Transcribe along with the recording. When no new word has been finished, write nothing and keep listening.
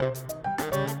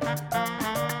Hello,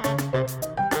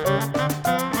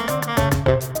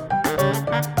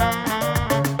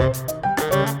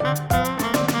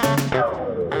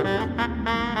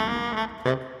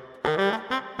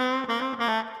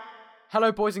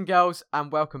 boys and girls, and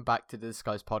welcome back to the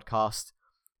Disguise Podcast.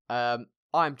 I'm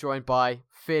joined by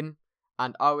Finn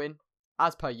and Owen,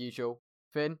 as per usual.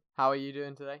 Finn, how are you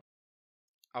doing today?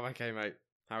 I'm okay, mate.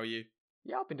 How are you?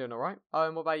 Yeah, I've been doing alright.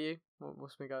 Owen, what about you?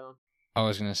 What's been going on? I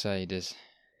was going to say, does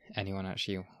anyone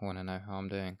actually want to know how I'm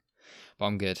doing? But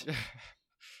I'm good.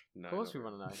 No, of course we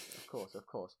want to know. Of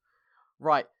course.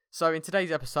 Right, so in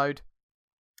today's episode,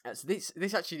 so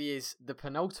this actually is the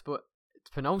penultimate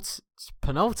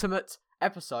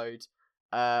episode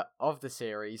of the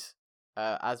series.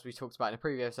 As we talked about in a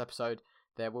previous episode,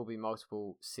 there will be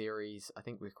multiple series. I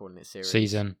think we're calling it series.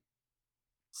 Season.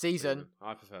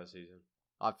 I prefer season.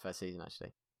 I prefer season,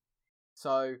 actually.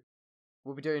 So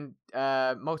we'll be doing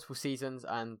multiple seasons,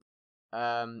 and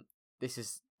this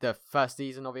is the first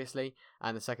season, obviously,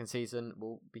 and the second season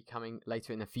will be coming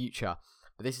later in the future.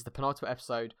 But this is the penultimate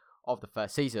episode of the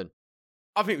first season.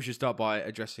 I think we should start by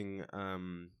addressing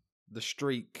the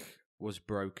streak was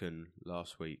broken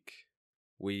last week.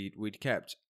 We'd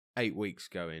kept 8 weeks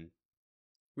going,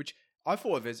 which I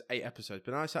thought of as 8 episodes,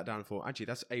 but then I sat down and thought, actually,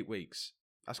 that's 8 weeks.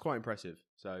 That's quite impressive.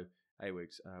 So 8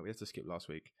 weeks. We had to skip last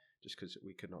week just because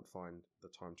we could not find the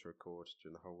time to record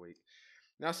during the whole week.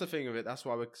 And that's the thing of it. That's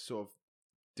why we're sort of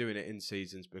doing it in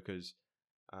seasons, because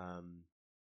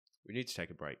we need to take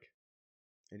a break.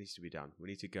 It needs to be done. We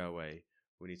need to go away.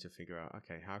 We need to figure out,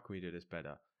 okay, how can we do this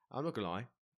better? I'm not going to lie.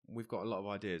 We've got a lot of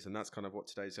ideas, and that's kind of what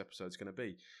today's episode is going to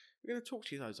be. We're going to talk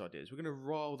to you those ideas. We're going to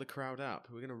rile the crowd up.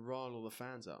 We're going to rile all the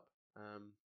fans up.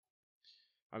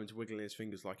 Owen's wiggling his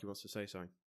fingers like he wants to say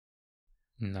something.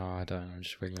 No, I don't. I'm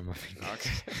just wiggling my fingers.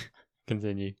 Okay.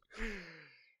 Continue.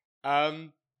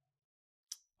 Hold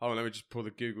on, let me just pull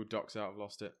the Google Docs out. I've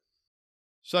lost it.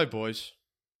 So, boys,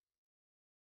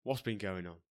 what's been going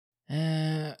on?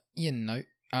 You know.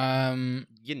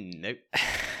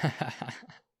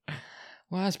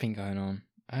 What has been going on?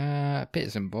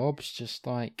 Bits and bobs, just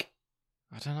like,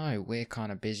 I don't know, we're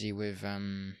kind of busy with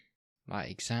like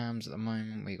exams at the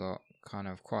moment. We got kind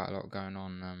of quite a lot going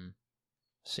on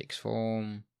sixth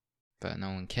form, but no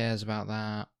one cares about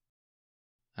that.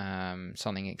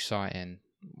 Something exciting.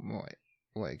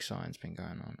 What exciting's been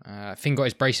going on? Finn got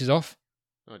his braces off.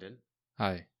 No, I didn't. Oh,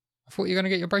 I thought you were going to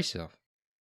get your braces off.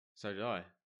 So did I.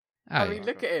 Oh. I mean,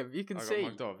 look at him. You can I see. got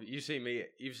mugged off. You've seen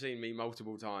me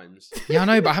multiple times. Yeah, I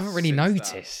know, but I haven't really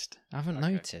Since noticed. that. I haven't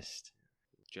Okay. noticed.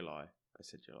 July. I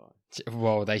said July.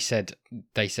 Well, they said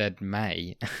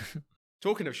May.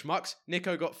 Talking of schmucks,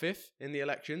 Nico got 5th in the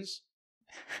elections.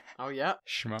 Oh yeah.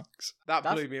 Schmucks. That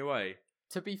That's- blew me away.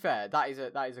 To be fair, that is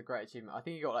a great achievement. I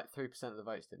think he got like 3% of the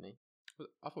votes, didn't he?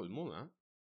 I thought it was more than that.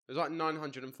 It was like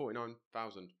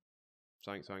 949,000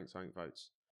 something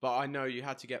votes. But I know you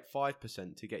had to get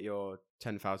 5% to get your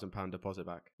 £10,000 deposit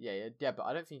back. Yeah. But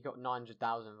I don't think he got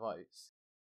 900,000 votes.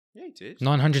 Yeah, he did.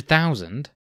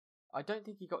 900,000? I don't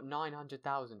think he got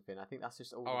 900,000, Finn. I think that's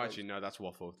just all. Oh, the actually, no, that's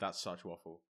waffle. That's such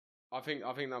waffle. I think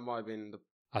that might have been the...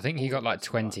 I think he got like That's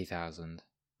 20,000.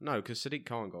 No, because Sadiq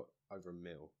Khan got over a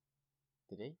mil.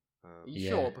 Did he? Are you Yeah.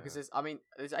 sure? Because there's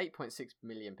 8.6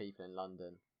 million people in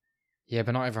London. Yeah,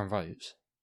 but not everyone votes.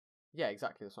 Yeah,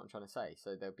 exactly. That's what I'm trying to say.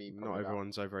 So there'll be Not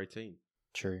everyone's over 18.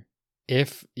 True.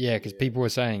 Because Yeah. people were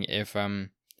saying if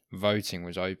voting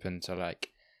was open to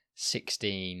like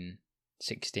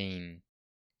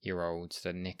 16-year-olds,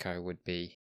 then Nico would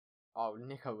be... Oh,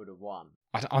 Nico would have won.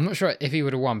 I'm not sure if he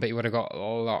would have won, but he would have got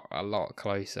a lot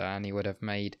closer, and he would have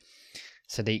made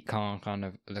Sadiq Khan kind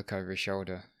of look over his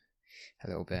shoulder a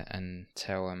little bit and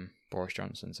tell Boris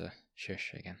Johnson to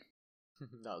shush again.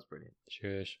 That was brilliant.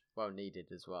 Shush. Well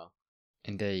needed as well.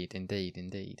 Indeed.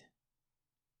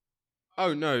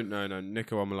 Oh, no.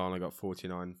 Nico Milano got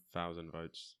 49,000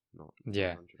 votes. Not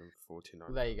Yeah. 149.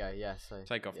 Well, there you go. Yeah. So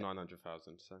Take off yeah.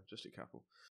 900,000, so just a couple.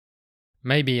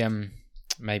 Maybe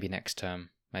next term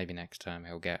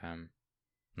he'll get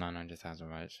 900,000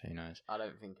 votes. Who knows? I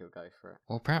don't think he'll go for it.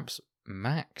 Or perhaps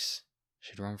Max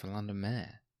should run for London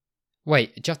mayor.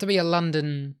 Wait, do you have to be a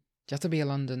London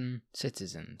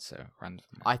citizen to run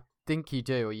for mayor? I think you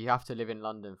do, or you have to live in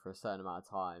London for a certain amount of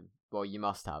time. Well, you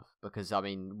must have, because I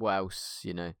mean, what else,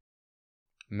 you know?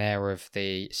 Mayor of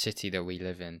the city that we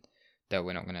live in, that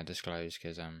we're not going to disclose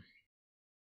because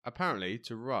Apparently,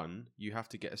 to run, you have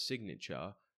to get a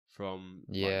signature from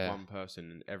Yeah. one person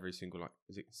in every single,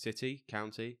 is it city,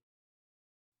 county?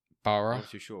 I'm borough, not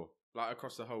too sure. Like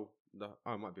across the whole,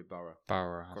 it might be borough.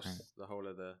 I Across think. the whole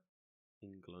of the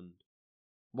England.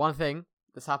 One thing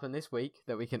that's happened this week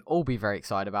that we can all be very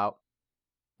excited about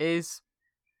is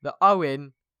that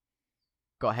Owen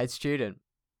got a head student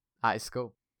at his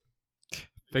school.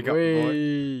 Big up the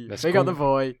boy. Let's Big go. up the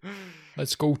boy.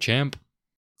 Let's go, champ.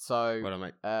 So, Well done,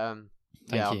 mate.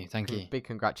 Thank you. Big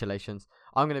congratulations.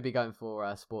 I'm going to be going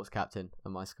for sports captain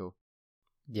at my school.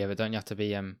 Yeah, but don't you have to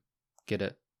be good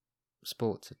at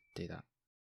sport to do that?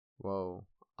 Whoa,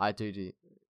 I do.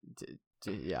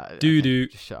 Yeah. Do. Okay,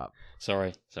 just shut up.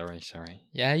 Sorry.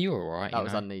 Yeah, you're all right. That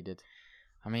was unneeded.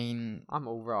 I mean, I'm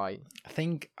all right. I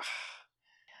think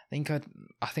I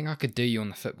could do you on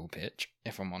the football pitch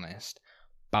if I'm honest.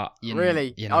 But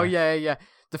Really? you know, Oh yeah.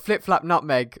 The flip flap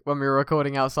nutmeg when we were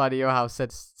recording outside of your house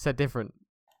said different.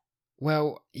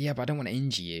 Well, yeah, but I don't want to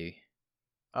injure you.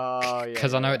 Oh yeah.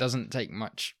 Because I know it doesn't take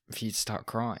much for you to start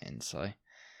crying. So.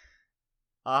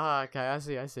 Okay. I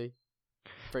see.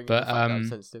 Bring But, the fact that I'm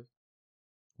sensitive.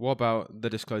 What about the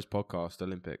Disclosed Podcast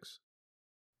Olympics?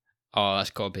 Oh, that's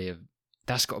got to be a YouTube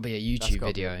That's gotta be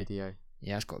video. a video.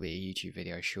 Yeah, it's got to be a YouTube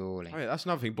video, surely. Oh, yeah, that's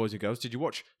another thing, boys and girls. Did you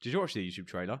watch the YouTube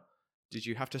trailer? Did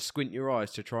you have to squint your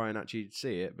eyes to try and actually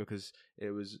see it because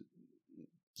it was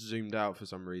zoomed out for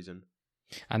some reason?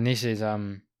 And this is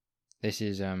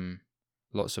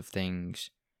lots of things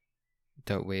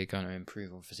that we're going to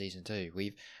improve on for season 2.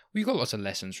 We've got lots of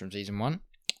lessons from season 1.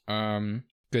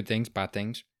 Good things, bad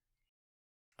things.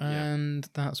 And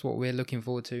that's what we're looking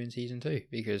forward to in season 2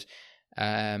 because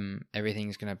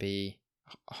everything's going to be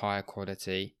higher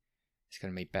quality. It's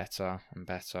going to be better and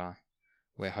better.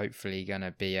 We're hopefully going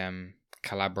to be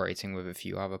collaborating with a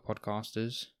few other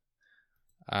podcasters,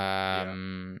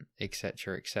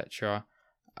 etc.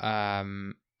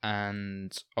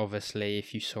 And obviously,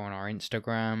 if you saw on our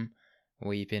Instagram,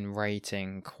 we've been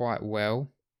rating quite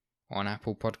well on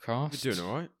Apple Podcasts. You're doing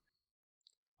all right.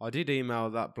 I did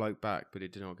email that bloke back, but he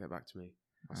did not get back to me.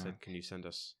 I said, "Can you send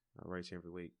us a rating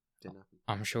every week?" Didn't happen.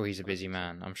 I'm sure he's a busy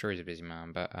man.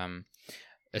 But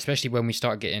especially when we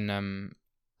start getting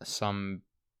some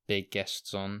big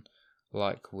guests on,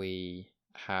 like we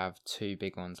have 2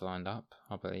 big ones lined up,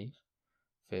 I believe,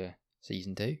 for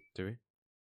season 2. Do we?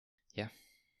 Yeah.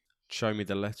 Show me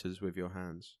the letters with your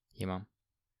hands. Your mum.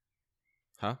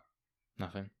 Huh?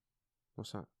 Nothing.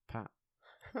 What's that? Pat.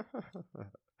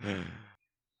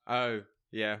 Oh,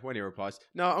 yeah, when he replies.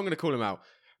 No, I'm going to call him out.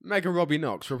 Megan Robbie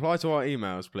Knox, reply to our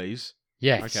emails, please.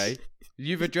 Yes. Okay.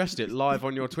 You've addressed it live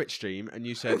on your Twitch stream, and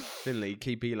you said, Finley,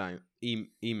 keep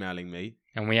emailing me.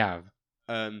 And we have.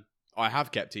 I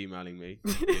have kept emailing me.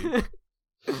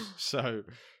 So,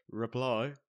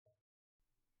 reply.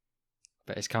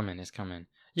 But it's coming.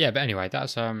 Yeah, but anyway,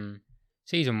 that's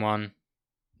season 1,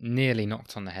 nearly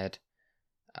knocked on the head.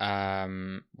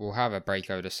 We'll have a break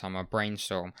over the summer,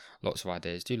 brainstorm lots of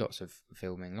ideas, do lots of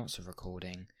filming, lots of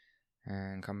recording,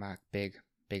 and come back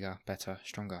bigger, better,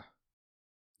 stronger.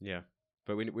 Yeah,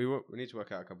 but we need to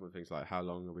work out a couple of things like how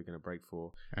long are we going to break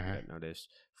for? I don't know this.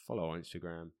 Follow our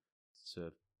Instagram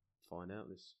to find out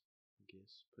this.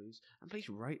 Yes, please, and please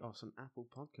rate us on Apple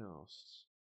Podcasts.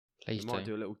 Please we might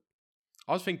do a little.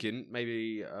 I was thinking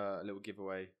maybe a little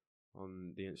giveaway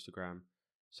on the Instagram.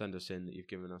 Send us in that you've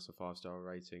given us a 5-star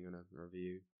rating and a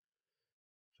review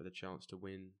for the chance to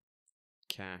win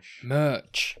cash.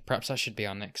 Merch. Perhaps that should be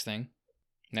our next thing.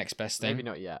 Next best thing. Maybe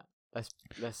not yet.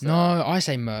 Let's No, I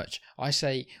say merch. I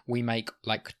say we make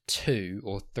like 2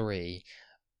 or 3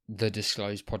 the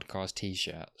Disclosed Podcast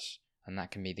t-shirts, and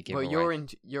that can be the giveaway. Well,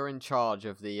 you're in charge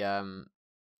of the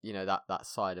that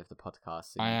side of the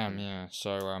podcast. I am, yeah.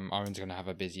 So Owen's gonna have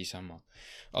a busy summer,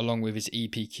 along with his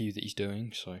EPQ that he's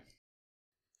doing. So.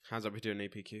 How's that we doing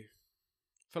EPQ? I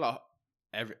feel like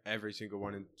every single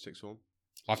one in sixth form.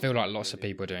 I feel like lots of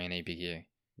people are doing an EPQ.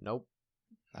 Nope.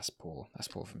 That's poor. That's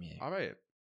poor from you. I rate it.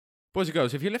 Boys and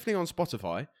girls, if you're listening on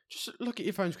Spotify, just look at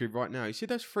your phone screen right now. You see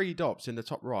those 3 dots in the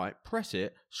top right? Press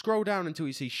it, scroll down until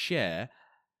you see share,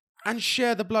 and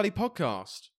share the bloody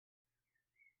podcast.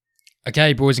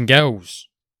 Okay, boys and girls.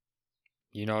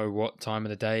 You know what time of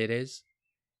the day it is?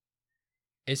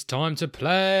 It's time to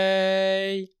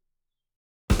play...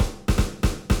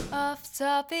 Off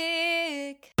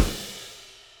topic.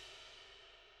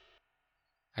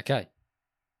 Okay.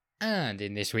 And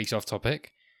in this week's off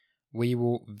topic, we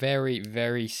will very,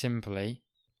 very simply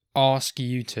ask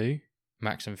you two,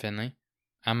 Max and Finley,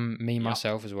 and me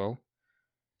myself as well.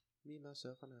 Me,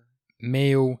 myself, and I.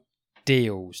 Meal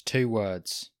deals. 2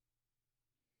 words.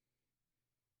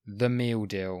 The meal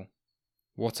deal.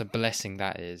 What a blessing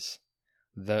that is.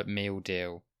 The meal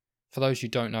deal. For those who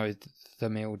don't know the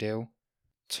meal deal,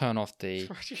 turn off the...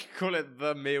 Why do you call it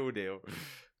the meal deal?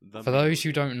 For those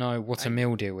who don't know what a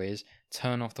meal deal is,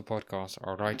 turn off the podcast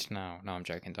right now. No, I'm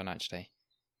joking. Don't actually.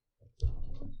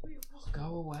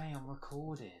 Go away, I'm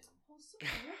recording.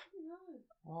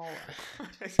 Well,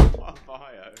 It's my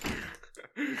bio.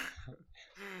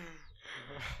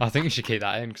 I think you should keep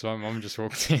that in because my mum just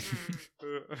walked in.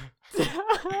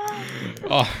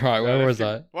 Oh, right, where was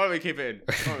I? Why don't we keep it in?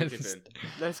 Why don't we keep it in?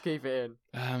 Let's keep it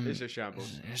in. It's a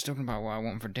shambles. It's talking about what I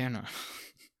want for dinner.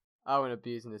 Oh, and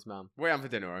abusing this man. What are you having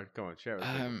for dinner, Owen? Come on, share it with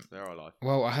us. They're all alive.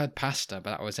 Well, I heard pasta, but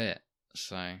that was it.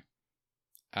 So,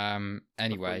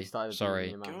 anyway,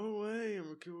 sorry. Man. Go away, I'm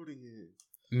recording it.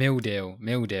 Meal deal.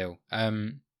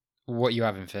 What are you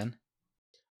having, Finn?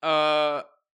 Well,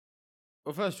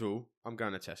 first of all, I'm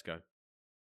going to Tesco.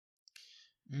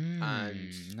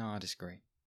 And no, I disagree.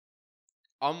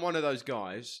 I'm one of those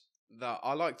guys that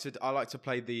I like to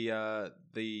play the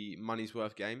money's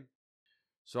worth game.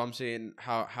 So I'm seeing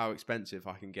how expensive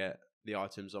I can get the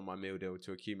items on my meal deal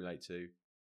to accumulate to,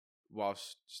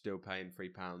 whilst still paying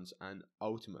 £3 and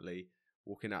ultimately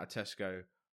walking out of Tesco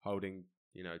holding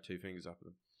 2 fingers up at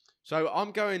them. So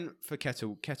I'm going for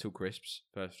kettle crisps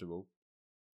first of all.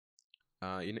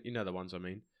 You know the ones I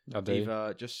mean. I do.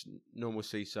 Either just normal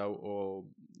sea salt or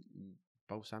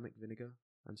balsamic vinegar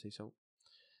and sea salt.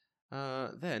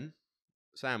 Then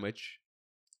sandwich.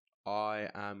 I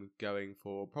am going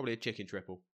for probably a chicken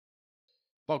triple.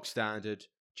 Bog standard,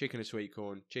 chicken and sweet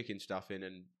corn, chicken stuffing,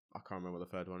 and I can't remember what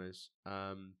the third one is.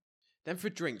 Then for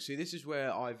drinks, see, this is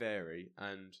where I vary,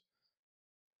 and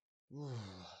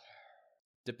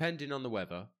depending on the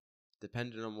weather,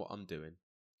 depending on what I'm doing,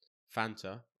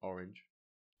 Fanta, orange.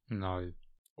 No.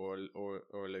 Or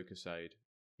a Lucasade,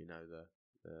 the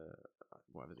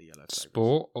whatever the yellow flavours.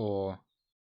 Sport or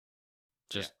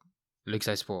just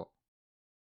Lucasade Sport?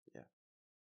 Yeah.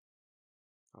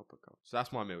 I'll put gold. So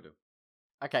that's my meal deal.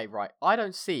 Okay, right. I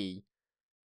don't see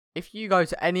if you go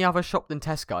to any other shop than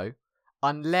Tesco,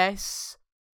 unless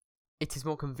it is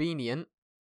more convenient.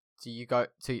 Do you go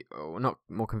to, or not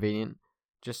more convenient,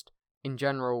 just in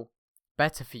general,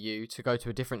 better for you to go to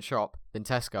a different shop than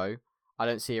Tesco. I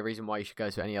don't see a reason why you should go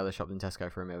to any other shop than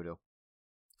Tesco for a meal deal.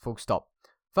 Full stop.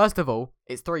 First of all,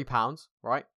 it's £3,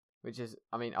 right? Which is,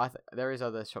 there is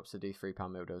other shops that do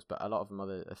 £3 meal deals, but a lot of them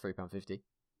are £3.50.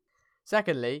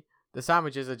 Secondly, the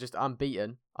sandwiches are just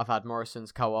unbeaten. I've had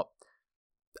Morrison's, Co-op.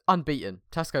 Unbeaten.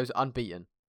 Tesco's unbeaten.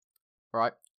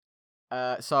 Right?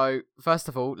 So, first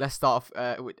of all, let's start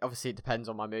off. Obviously, it depends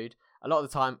on my mood. A lot of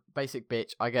the time, basic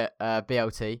bitch, I get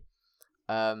BLT.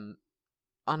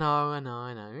 I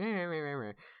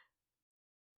know.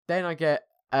 Then I get,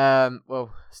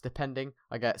 it's depending.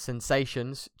 I get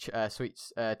Sensations,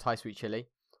 sweets, Thai sweet chili,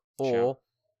 or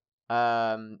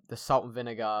the salt and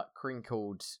vinegar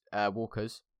crinkled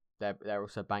Walkers. They're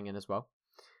also banging as well.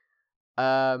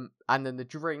 And then the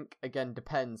drink again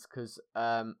depends because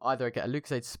either I get a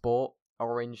Lucasade Sport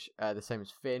orange, the same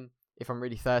as Finn, if I'm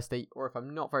really thirsty, or if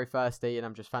I'm not very thirsty and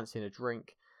I'm just fancying a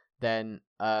drink, then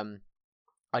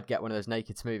I'd get one of those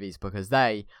naked smoothies because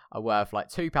they are worth like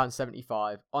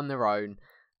 £2.75 on their own,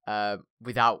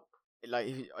 without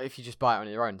if you just buy it on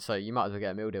your own. So you might as well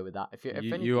get a meal deal with that.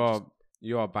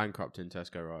 You are bankrupt in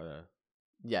Tesco right there.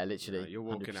 Yeah, literally. You're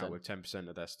walking 100%. out with 10%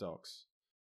 of their stocks.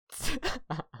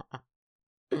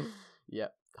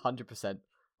 Yep, 100%.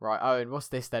 Right, Owen, what's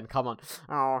this then? Come on.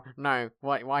 Oh no,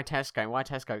 why Tesco? Why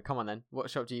Tesco? Come on then. What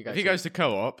shop do you go? If he goes to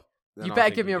Co-op, then you I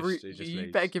better think give me he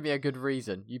better give me a good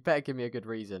reason. You better give me a good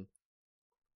reason.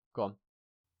 Go on.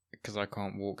 Because I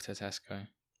can't walk to Tesco.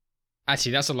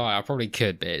 Actually, that's a lie. I probably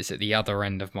could, but it's at the other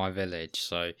end of my village.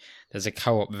 So there's a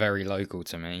Co-op very local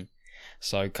to me.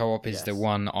 So Co-op is the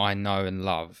one I know and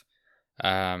love.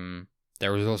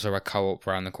 There is also a Co-op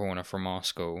around the corner from our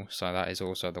school. So that is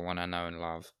also the one I know and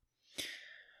love.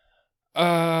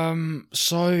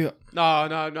 So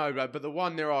No, but the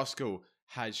one near our school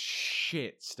has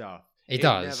shit stuff. It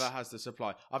does. Never has the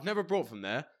supply. I've never brought from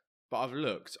there, but I've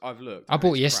looked. I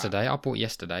bought yesterday.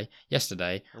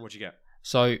 Yesterday. And what'd you get?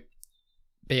 So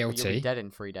BLT. You'll be dead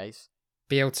in 3 days.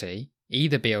 BLT.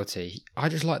 Either BLT. I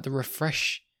just like the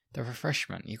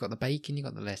refreshment. You got the bacon, you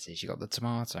got the lettuce, you got the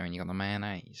tomato, and you got the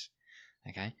mayonnaise.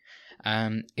 Okay.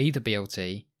 Either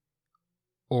BLT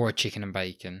or a chicken and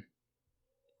bacon.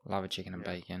 Love a chicken and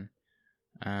bacon.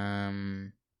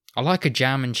 I like a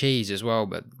jam and cheese as well,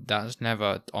 but that's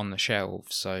never on the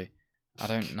shelves, so I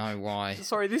don't know why.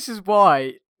 Sorry, this is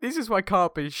why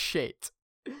carb is shit.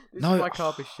 This is why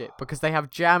carb is shit, because they have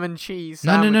jam and cheese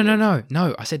sandwiches.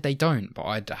 No, I said they don't, but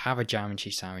I'd have a jam and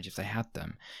cheese sandwich if they had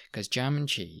them, because jam and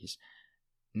cheese,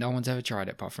 no one's ever tried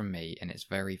it apart from me, and it's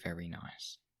very, very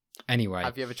nice. Anyway.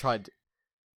 Have you ever tried...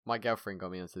 My girlfriend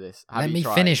got me onto this. Let me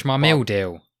finish my meal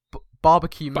deal.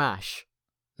 Barbecue mash.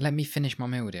 Let me finish my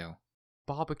meal deal.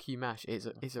 Barbecue mash is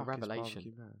a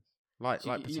revelation. Like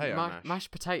So you potato mash.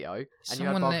 mashed potato, and you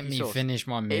Someone add let barbecue me sauce. finish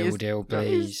my It meal is- deal, no, it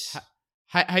is- please.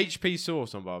 HP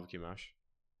sauce on barbecue mash.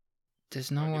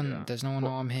 There's I'll no give you one. that. There's no one What,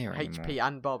 know I'm here anymore. HP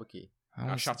and barbecue. No Oh,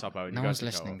 one's- shut up, Owen. No You one's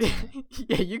guys can listening go to me.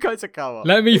 Yeah, you guys are co-op.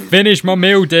 Let me finish my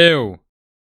meal deal.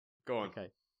 Go on.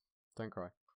 Okay, don't cry.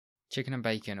 Chicken and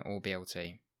bacon or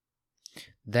BLT.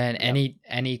 Then Yeah.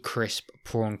 any crisp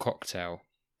prawn cocktail.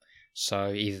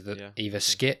 So either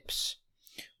Skips,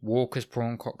 Walker's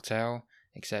prawn cocktail,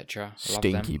 etc. Love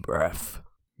them. breath.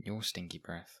 Your stinky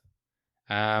breath.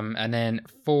 And then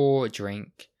for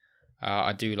drink,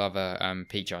 I do love a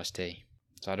peach iced tea.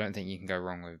 So I don't think you can go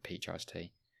wrong with a peach iced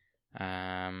tea.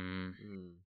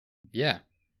 Yeah,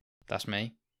 that's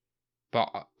me.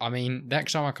 But I mean,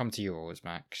 next time I come to yours,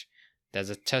 Max, there's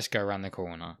a Tesco around the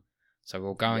corner, so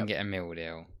we'll go and get a meal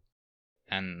deal,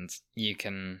 and you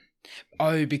can.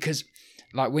 Oh, because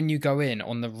like when you go in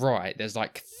on the right, there's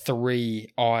like 3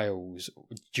 aisles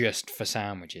just for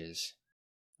sandwiches.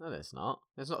 No, there's not.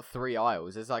 There's not 3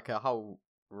 aisles. There's like a whole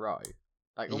row,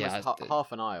 like almost Yeah,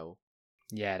 half an aisle.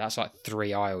 Yeah, that's like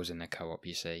 3 aisles in the co-op,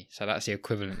 you see. So that's the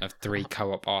equivalent of 3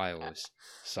 co-op aisles.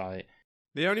 So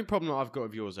The only problem that I've got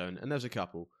with your zone, and there's a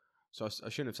couple, so I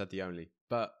shouldn't have said the only,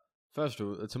 but first of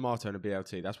all, a tomato and a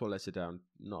BLT, that's what lets it down.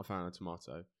 Not a fan of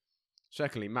tomato.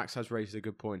 Secondly, Max has raised a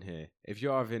good point here. If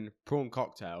you're having prawn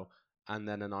cocktail and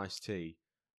then an iced tea,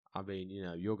 I mean, you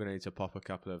know, you're going to need to pop a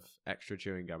couple of extra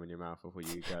chewing gum in your mouth before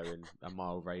you go in a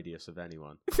mile radius of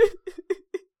anyone.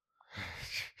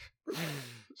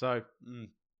 So,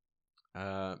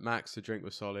 Max, the drink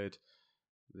was solid.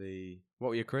 What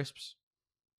were your crisps?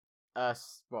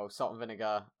 Well, salt and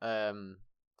vinegar. The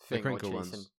Thing or crinkle chili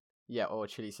ones. or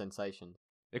chili sensation.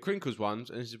 The crinkles ones,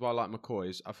 and this is why I like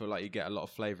McCoy's. I feel like you get a lot of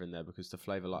flavour in there because the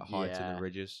flavour like hides in Yeah. the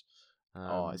ridges.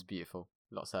 It's beautiful.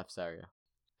 A lot of surface area.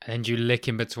 and you lick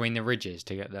in between the ridges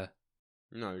to get the.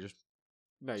 No, just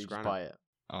No, you Scran just it. buy it.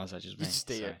 Oh, is that just You me? just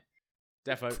eat it.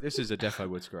 Defo. This is a Defo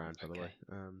Woods Grand, by the way.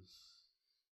 Okay.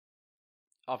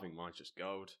 I think mine's just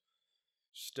gold.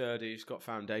 Sturdy. It's got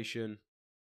foundation.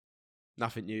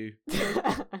 Nothing new.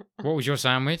 What was your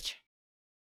sandwich?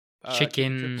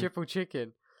 Chicken. Triple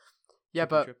chicken. Yeah,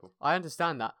 Triple, but triple. I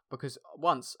understand that because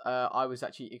once I was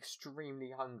actually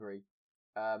extremely hungry,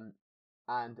 and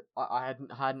I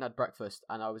hadn't had breakfast,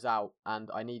 and I was out, and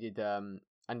I needed a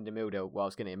meal deal. Well, I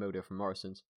was getting a meal deal from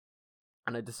Morrison's,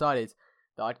 and I decided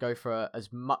that I'd go for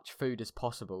as much food as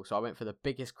possible. So I went for the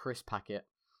biggest crisp packet,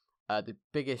 the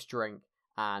biggest drink,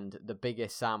 and the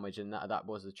biggest sandwich, and that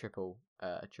was a triple.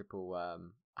 I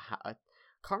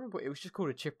can't remember. It was just called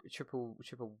a triple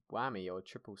whammy or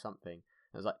triple something.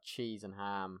 It was like cheese and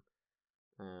ham,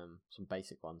 some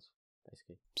basic ones,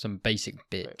 basically. Some basic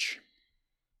bitch.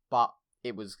 But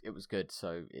it was good.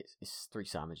 So it's 3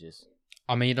 sandwiches.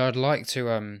 I mean, I'd like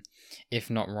to, if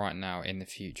not right now, in the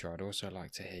future, I'd also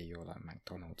like to hear your like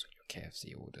McDonald's or your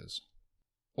KFC orders.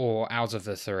 Or out of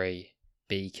the 3,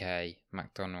 BK,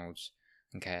 McDonald's,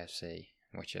 and KFC,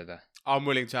 which are the... I'm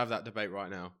willing to have that debate right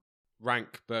now.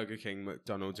 Rank Burger King,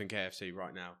 McDonald's, and KFC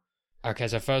right now. Okay,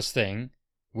 so first thing,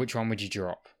 which one would you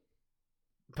drop?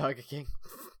 Burger King.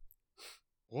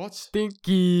 What?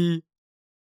 Stinky.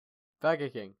 Burger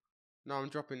King. No, I'm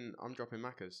dropping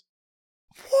Macca's.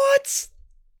 What?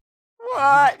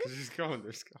 What? Just go on,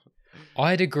 just go on.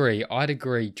 I'd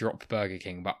agree, drop Burger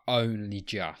King, but only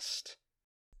just.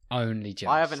 Only just.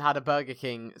 I haven't had a Burger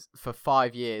King for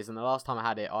 5 years, and the last time I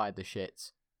had it, I had the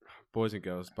shits. Boys and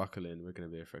girls, buckle in. We're going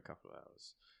to be here for a couple of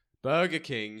hours. Burger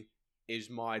King is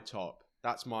my top.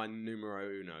 That's my numero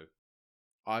uno.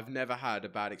 I've never had a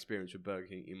bad experience with Burger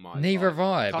King in my life. Neither have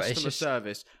I, but it's Customer just...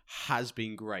 service has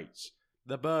been great.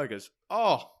 The burgers,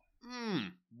 wow.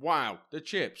 The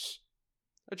chips,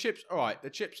 all right. The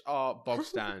chips are bog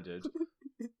standard,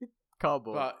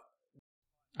 Cardboard. but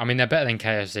I mean, they're better than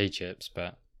KFC chips,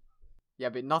 but... Yeah,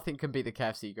 but nothing can beat the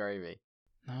KFC gravy.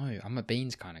 No, I'm a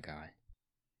beans kind of guy.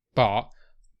 But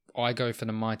I go for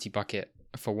the mighty bucket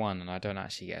for one, and I don't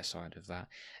actually get a side of that.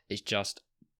 It's just...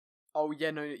 Oh,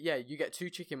 yeah, no, yeah, you get 2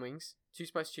 chicken wings, 2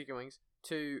 spicy chicken wings,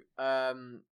 2,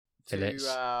 Fillets.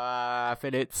 2,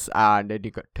 fillets, and then you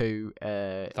got 2,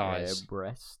 Thighs.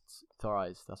 breasts.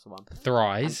 Thighs, that's the one.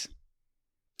 Thighs.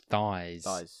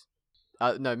 Thighs.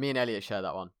 No, me and Elliot share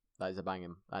that one. That is a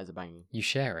banging. You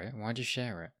share it? Why'd you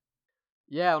share it?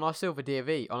 Yeah, on our silver DAV,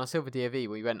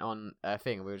 we went on a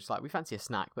thing, and we were just like, we fancy a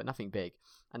snack, but nothing big.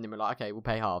 And then we're like, okay, we'll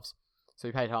pay halves. So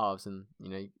we paid halves, and you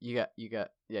know, you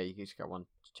just get 1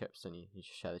 chips, and you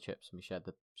just share the chips, and we shared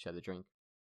the drink.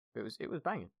 It was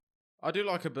banging. I do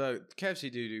like a burger.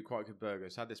 KFC do quite good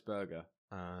burgers. I had this burger,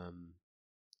 and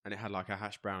it had like a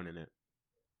hash brown in it.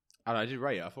 And I did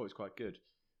rate it. I thought it was quite good.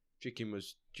 Chicken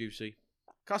was juicy.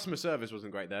 Customer service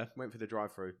wasn't great there. Went for the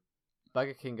drive-through.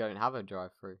 Burger King don't have a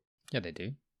drive-through, Yeah, they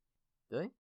do. do they?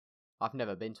 I've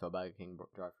never been to a Burger King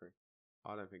drive-through.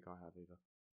 I don't think I have either.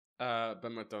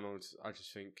 But McDonald's, I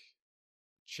just think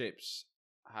chips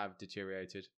have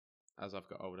deteriorated as I've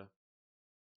got older.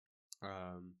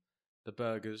 The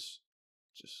burgers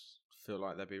just feel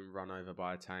like they're being run over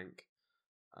by a tank.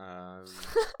 And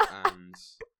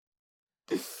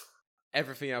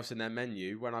everything else in their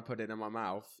menu, when I put it in my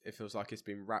mouth, it feels like it's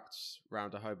been wrapped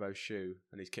round a hobo's shoe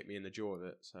and he's kicked me in the jaw with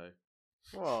it. So,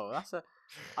 Whoa, that's a...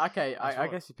 Okay, I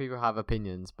guess people have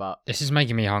opinions, but... This is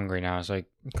making me hungry now, so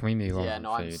can we move on Yeah, from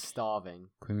no, I'm food? starving.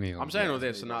 Can we move on? I'm saying all Yeah,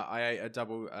 this, and I ate a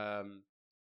double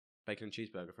bacon and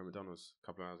cheeseburger from McDonald's a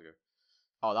couple of hours ago.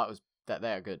 Oh,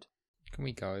 they are good. Can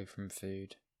we go from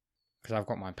food? Because I've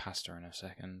got my pasta in a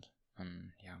second,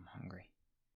 and yeah, I'm hungry.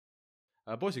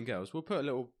 Boys and girls, we'll put a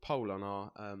little poll on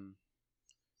our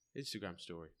Instagram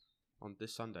story on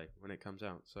this Sunday when it comes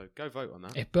out. So go vote on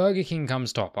that. If Burger King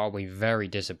comes top, I'll be very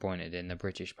disappointed in the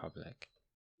British public.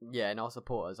 Yeah, and our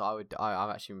supporters, I'm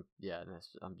actually... Yeah,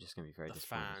 I'm just going to be very The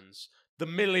disappointed. fans, the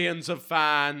millions of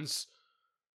fans,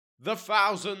 the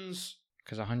thousands.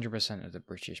 Because 100% of the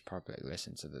British public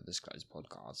listen to the Disclosed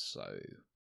podcast, so...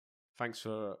 Thanks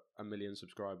for 1 million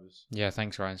subscribers. Yeah,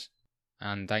 thanks, guys.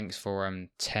 And thanks for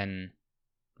 10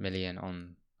 million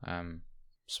on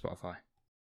Spotify.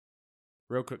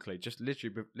 Real quickly, just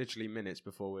literally minutes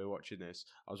before we were watching this,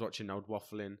 I was watching an old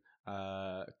waffling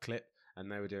clip,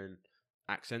 and they were doing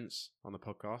accents on the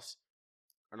podcast,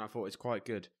 and I thought it's quite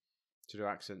good to do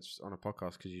accents on a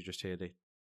podcast because you just hear the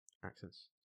accents.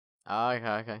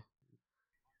 Okay.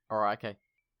 Alright, okay.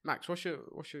 Max, what's your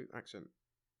accent?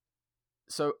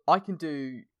 So, I can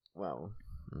do... Well...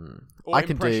 Or I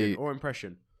can impression, do... or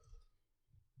impression.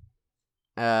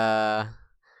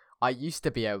 I used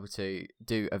to be able to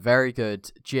do a very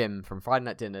good Jim from Friday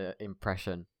Night Dinner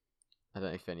impression. I don't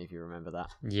know if any of you remember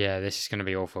that. Yeah, this is going to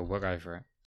be awful. We'll go for it.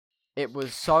 It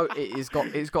was so... It's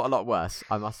got a lot worse,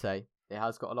 I must say. It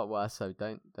has got a lot worse, so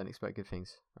don't expect good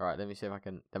things. Alright, let me see if I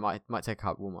can... They might take a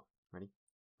hard warm-up. Ready?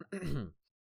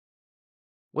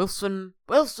 Wilson!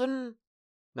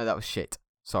 No, that was shit.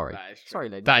 Sorry. Sorry,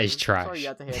 ladies. That is trash. Sorry you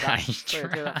had to hear that. That is Sorry you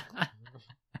had to hear that.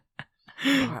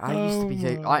 trash. I used to be.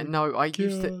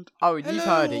 Used to. Oh, you've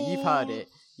heard it.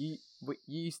 You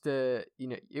used to. You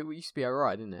know, it used to be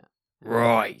alright, didn't it?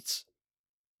 Right.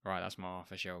 Right, that's my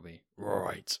Arthur Shelby.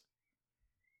 Right.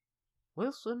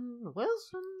 Wilson.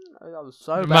 Oh, that was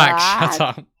so Max, bad. shut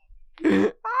up.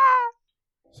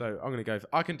 So I'm gonna go.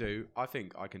 I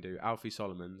think I can do Alfie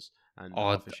Solomons and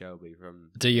Arthur Shelby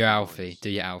from. Do your Alfie. Do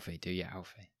your Alfie.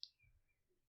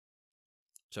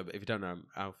 So, if you don't know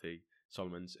Alfie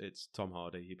Solomons, it's Tom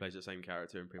Hardy. He plays the same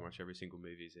character in pretty much every single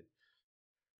movie he's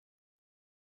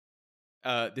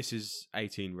in. This is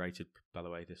 18 rated, by the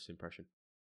way. This impression.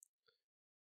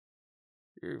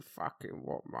 You fucking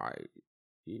what, mate?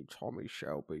 You Tommy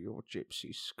Shelby, you're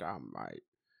gypsy scum, mate.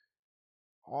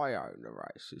 I own the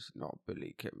races, not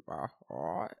Billy Kimber,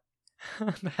 alright?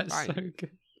 That's so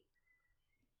good.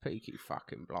 Peaky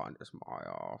fucking Blinders, my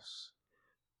arse.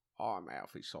 I'm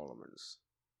Alfie Solomons.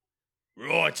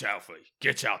 Right, Alfie,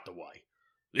 get out the way.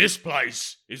 This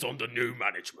place is under new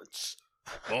management.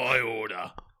 By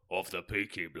order of the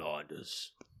Peaky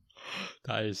Blinders.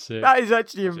 That is sick. That is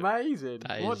actually amazing.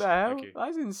 What the hell? Thank you.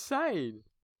 That's insane.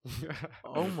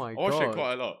 Oh my I watched it god.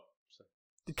 quite a lot.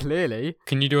 Clearly.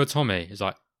 Can you do a Tommy? It's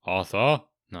like, Arthur?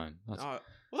 No. That's... Well,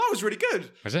 that was really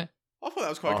good. Was it? I thought that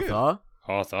was quite good.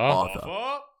 Arthur. Arthur?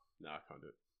 No, I can't do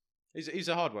it. He's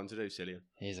a hard one to do, Cillian.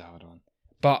 He's a hard one.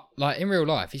 But, like, in real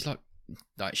life, he's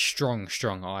like strong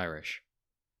Irish.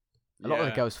 A lot of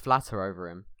the girls flatter over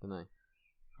him, don't they?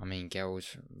 I mean,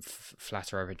 girls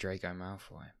flatter over Draco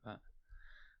Malfoy, but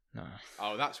no.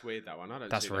 Oh, that's weird, that one. I don't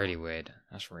That's see that really one. weird.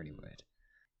 That's really weird.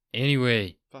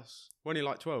 Anyway. Plus, when he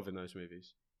like 12 in those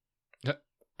movies.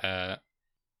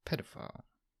 Pedophile.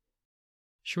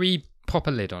 Should we pop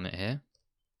a lid on it here?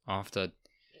 After...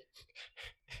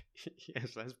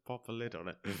 Yes, let's pop a lid on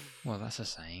it. Well, that's a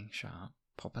saying. Shut up.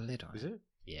 Pop a lid on Is it. it?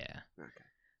 Yeah. Okay.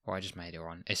 Well, I just made it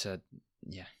on. It's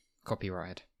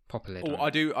copyrighted. Pop a lid on Oh,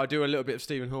 it. I do a little bit of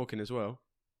Stephen Hawking as well.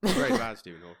 Very bad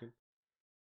Stephen Hawking.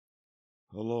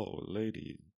 Hello,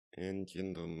 ladies and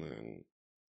gentlemen.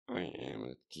 I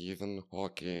am Stephen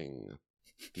Hawking.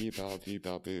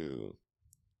 Boo.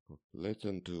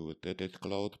 Listen to the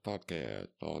Disclosed podcast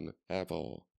on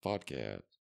Apple Podcasts,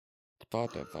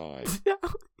 Spotify,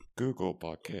 Google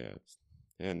Podcasts,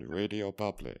 and Radio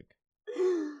Public.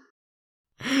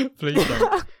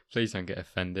 Please don't get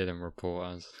offended and report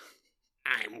us.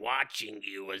 I'm watching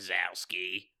you,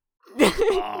 Wazowski.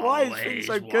 Why is Finn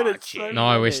so good at so watching. No,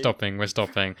 we're many? stopping. We're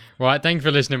stopping. Right, thank you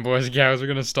for listening, boys and girls. We're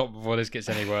going to stop before this gets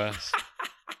any worse.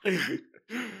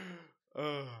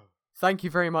 Thank you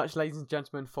very much, ladies and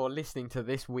gentlemen, for listening to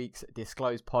this week's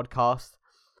Disclosed podcast.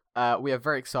 We are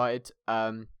very excited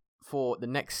for the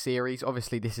next series.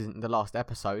 Obviously, this isn't the last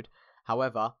episode.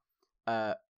 However,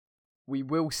 we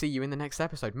will see you in the next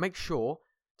episode. Make sure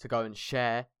to go and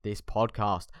share this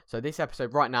podcast. So this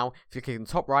episode right now, if you click on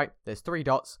the top right, there's 3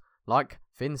 dots. Like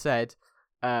Finn said,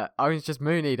 Owen's just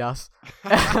moonied us.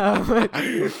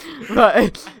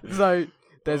 But, so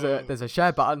there's a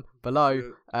share button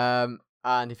below.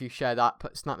 And if you share that,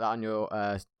 snap that on your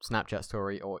Snapchat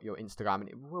story or your Instagram, and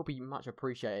it will be much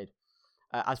appreciated.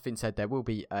 As Finn said, there will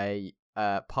be a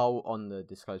poll on the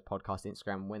Disclosed Podcast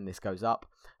Instagram when this goes up.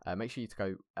 Make sure you to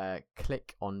go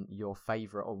click on your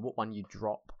favourite or what one you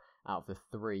drop out of the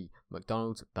 3: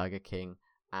 McDonald's, Burger King,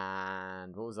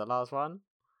 and what was that last one?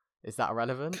 Is that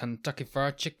irrelevant? Kentucky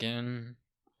Fried Chicken.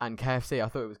 And KFC. I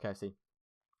thought it was KFC.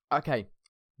 Okay.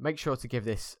 Make sure to give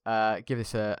this a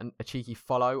cheeky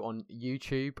follow on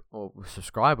YouTube, or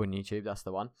subscribe on YouTube, that's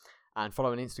the one, and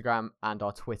follow on Instagram and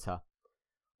our Twitter.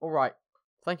 All right.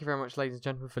 Thank you very much, ladies and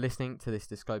gentlemen, for listening to this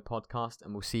Disclosed podcast,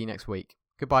 and we'll see you next week.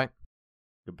 Goodbye.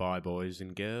 Goodbye, boys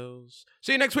and girls.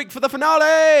 See you next week for the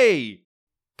finale.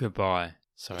 Goodbye.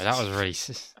 Sorry, that was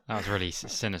really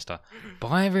sinister.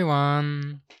 Bye,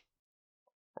 everyone.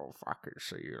 Oh, fucking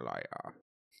see you later.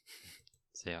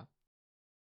 See ya.